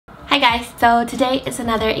guys, so today is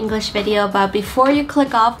another English video, but before you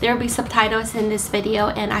click off, there will be subtitles in this video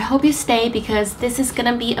and I hope you stay because this is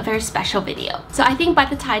gonna be a very special video. So I think by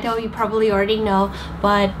the title you probably already know,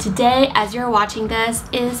 but today as you're watching this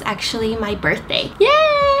is actually my birthday.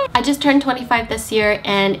 Yay! I just turned 25 this year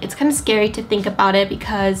and it's kind of scary to think about it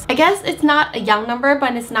because I guess it's not a young number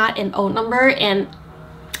but it's not an old number, and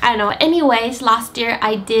I don't know. Anyways, last year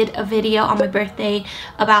I did a video on my birthday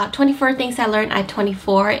about 24 things I learned at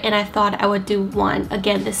 24, and I thought I would do one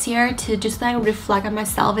again this year to just like reflect on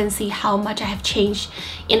myself and see how much I have changed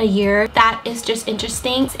in a year. That is just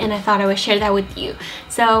interesting and I thought I would share that with you.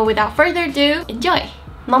 So without further ado, enjoy!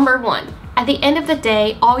 Number 1. At the end of the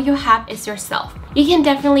day, all you have is yourself. You can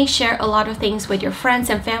definitely share a lot of things with your friends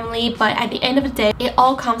and family, but at the end of the day, it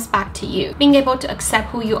all comes back to you. Being able to accept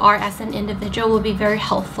who you are as an individual will be very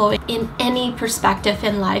helpful in any perspective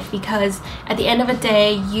in life, because at the end of the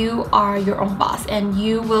day, you are your own boss and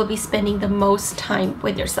you will be spending the most time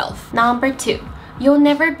with yourself. Number 2. You'll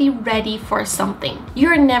never be ready for something.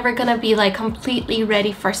 You're never gonna be like completely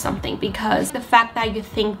ready for something, because the fact that you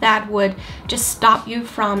think that would just stop you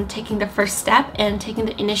from taking the first step and taking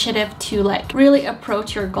the initiative to like really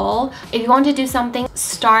approach your goal. If you want to do something,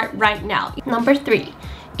 start right now. Number 3.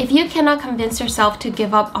 If you cannot convince yourself to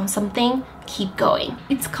give up on something, keep going.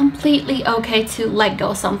 It's completely okay to let go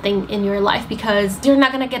of something in your life because you're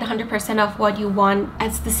not gonna get 100% of what you want.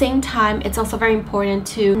 At the same time, it's also very important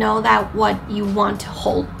to know that what you want to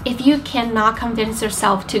hold. If you cannot convince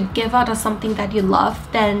yourself to give up on something that you love,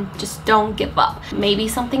 then just don't give up. Maybe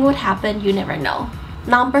something would happen, you never know.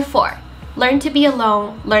 Number 4. Learn to be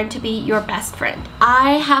alone, learn to be your best friend.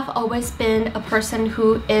 I have always been a person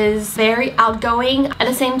who is very outgoing. At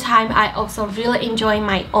the same time, I also really enjoy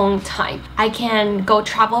my own time. I can go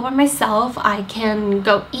travel by myself, I can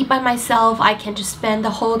go eat by myself, I can just spend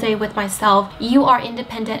the whole day with myself. You are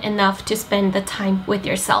independent enough to spend the time with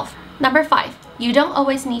yourself. Number 5. You don't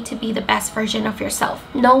always need to be the best version of yourself.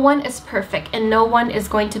 No one is perfect and no one is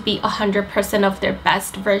going to be 100% of their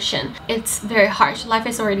best version. It's very harsh. Life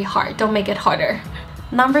is already hard. Don't make it harder.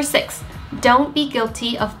 Number 6. Don't be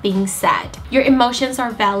guilty of being sad. Your emotions are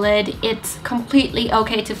valid. It's completely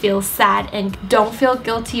okay to feel sad, and don't feel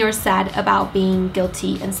guilty or sad about being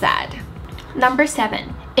guilty and sad. Number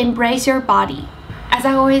 7. Embrace your body. As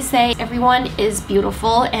I always say, everyone is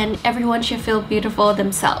beautiful and everyone should feel beautiful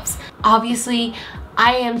themselves. Obviously,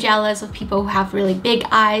 I am jealous of people who have really big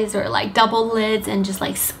eyes or like double lids and just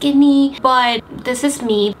like skinny, but this is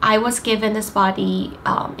me. I was given this body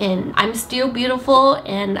and I'm still beautiful,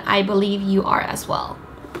 and I believe you are as well.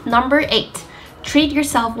 Number 8. Treat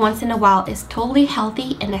yourself once in a while is totally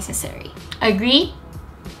healthy and necessary. Agree?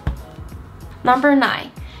 Number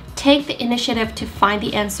 9. Take the initiative to find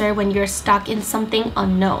the answer when you're stuck in something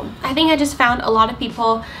unknown. I think I just found a lot of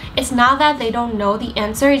people, it's not that they don't know the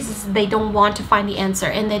answer, it's just they don't want to find the answer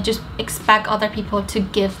and they just expect other people to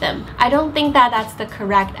give them. I don't think that that's the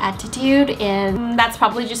correct attitude, and that's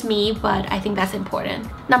probably just me, but I think that's important.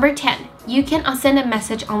 Number 10. You can unsend a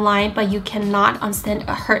message online, but you cannot unsend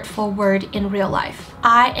a hurtful word in real life.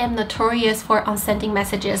 I am notorious for unsending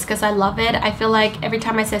messages because I love it. I feel like every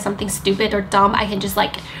time I say something stupid or dumb, I can just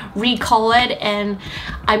like recall it and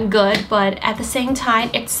I'm good. But at the same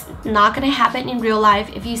time, it's not gonna happen in real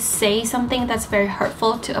life. If you say something that's very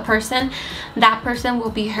hurtful to a person, that person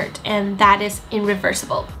will be hurt, and that is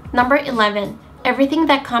irreversible. Number 11. Everything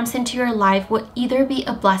that comes into your life will either be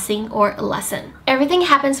a blessing or a lesson. Everything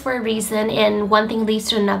happens for a reason, and one thing leads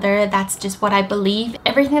to another. That's just what I believe.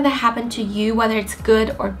 Everything that happened to you, whether it's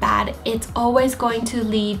good or bad, it's always going to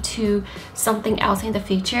lead to something else in the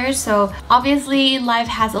future. So obviously life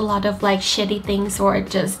has a lot of like shitty things or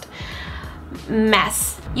just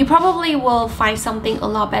mess. You probably will find something a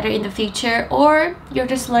lot better in the future, or you're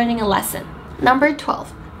just learning a lesson. Number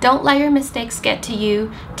 12. Don't let your mistakes get to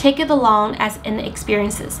you. Take it along as an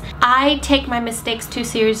experiences. I take my mistakes too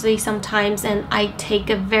seriously sometimes, and I take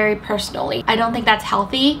it very personally. I don't think that's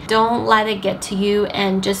healthy. Don't let it get to you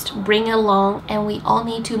and just bring it along, and we all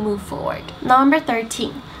need to move forward. Number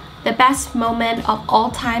 13. The best moment of all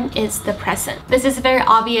time is the present. This is very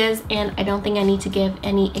obvious and I don't think I need to give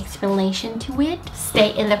any explanation to it.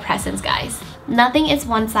 Stay in the present, guys. Nothing is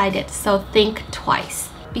one-sided, so think twice.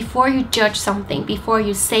 Before you judge something, before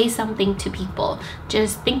you say something to people,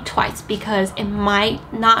 just think twice, because it might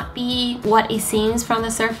not be what it seems from the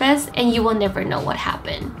surface and you will never know what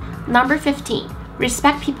happened. Number 15.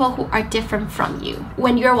 respect people who are different from you.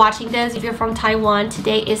 When you're watching this, if you're from Taiwan,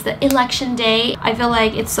 today is the election day. I feel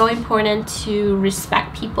like it's so important to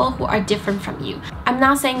respect people who are different from you. I'm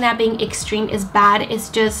not saying that being extreme is bad, it's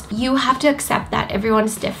just you have to accept that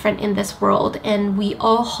everyone's different in this world and we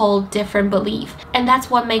all hold different beliefs, and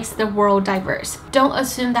that's what makes the world diverse. Don't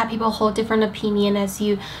assume that people hold different opinion as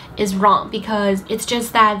you is wrong, because it's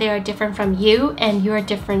just that they are different from you and you're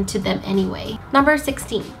different to them anyway. Number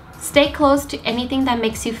 16. Stay close to anything that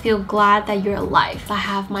makes you feel glad that you're alive. I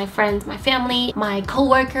have my friends, my family, my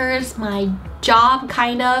co-workers, my job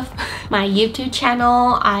kind of, my YouTube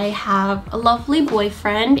channel. I have a lovely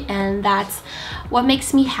boyfriend, and that's what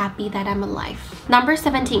makes me happy that I'm alive. Number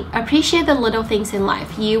 17. Appreciate the little things in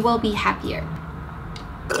life. You will be happier.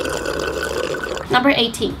 Number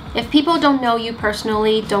 18. If people don't know you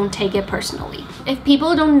personally, don't take it personally. If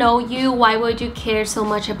people don't know you, why would you care so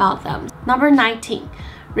much about them? Number 19.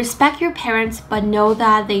 Respect your parents, but know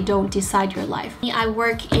that they don't decide your life. I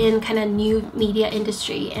work in kind of new media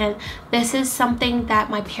industry, and this is something that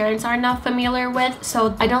my parents are not familiar with,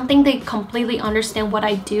 so I don't think they completely understand what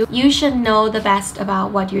I do. You should know the best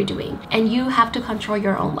about what you're doing, and you have to control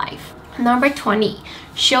your own life. Number 20.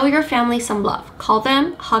 Show your family some love. Call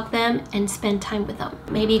them, hug them, and spend time with them.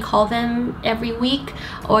 Maybe call them every week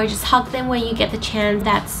or just hug them when you get the chance.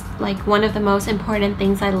 That's like one of the most important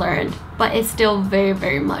things I learned, but it's still very,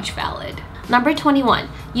 very much valid. Number 21.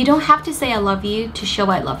 You don't have to say I love you to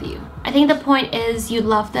show I love you. I think the point is you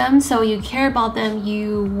love them, so you care about them,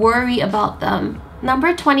 you worry about them.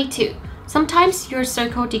 Number 22. Sometimes your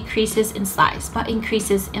circle decreases in size but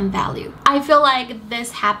increases in value. I feel like this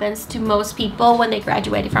happens to most people when they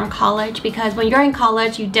graduated from college, because when you're in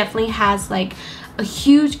college, you definitely has like a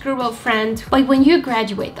huge group of friends, but when you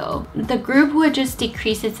graduate though, the group will just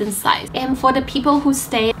decreases in size. And for the people who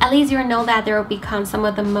stay, at least you know that they will become some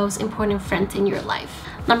of the most important friends in your life.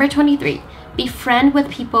 Number 23. Befriend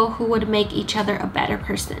with people who would make each other a better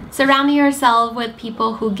person. Surround yourself with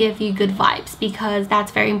people who give you good vibes, because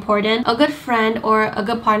that's very important. A good friend or a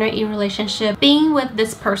good partner in relationship, being with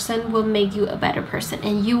this person will make you a better person,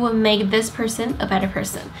 and you will make this person a better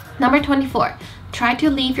person. Number 24. Try to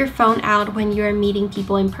leave your phone out when you're meeting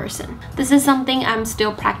people in person. This is something I'm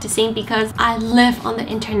still practicing because I live on the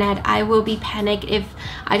internet. I will be panicked if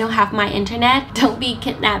I don't have my internet. Don't be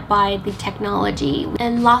kidnapped by the technology.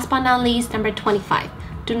 And last but not least, number 25.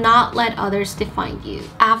 Do not let others define you.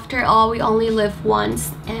 After all, we only live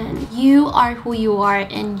once, and you are who you are,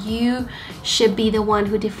 and you should be the one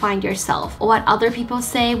who defines yourself. What other people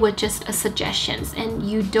say was just a suggestions, and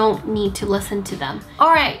you don't need to listen to them.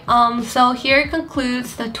 Alright, so here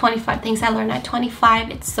concludes the 25 things I learned at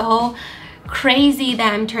 25. It's so crazy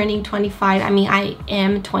that I'm turning 25. I mean, I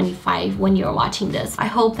am 25 when you're watching this. I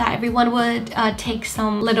hope that everyone would take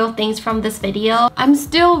some little things from this video. I'm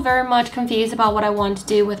still very much confused about what I want to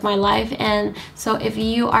do with my life, and so if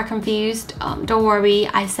you are confused, don't worry.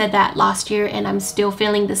 I said that last year and I'm still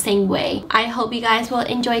feeling the same way. I hope you guys will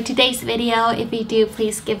enjoy today's video. If you do,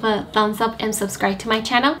 please give a thumbs up and subscribe to my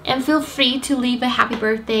channel, and feel free to leave a happy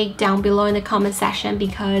birthday down below in the comment section,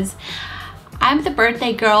 because I'm the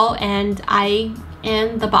birthday girl and I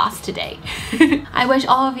am the boss today. I wish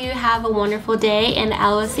all of you have a wonderful day, and I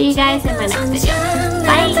will see you guys in my next video.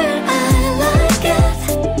 Bye!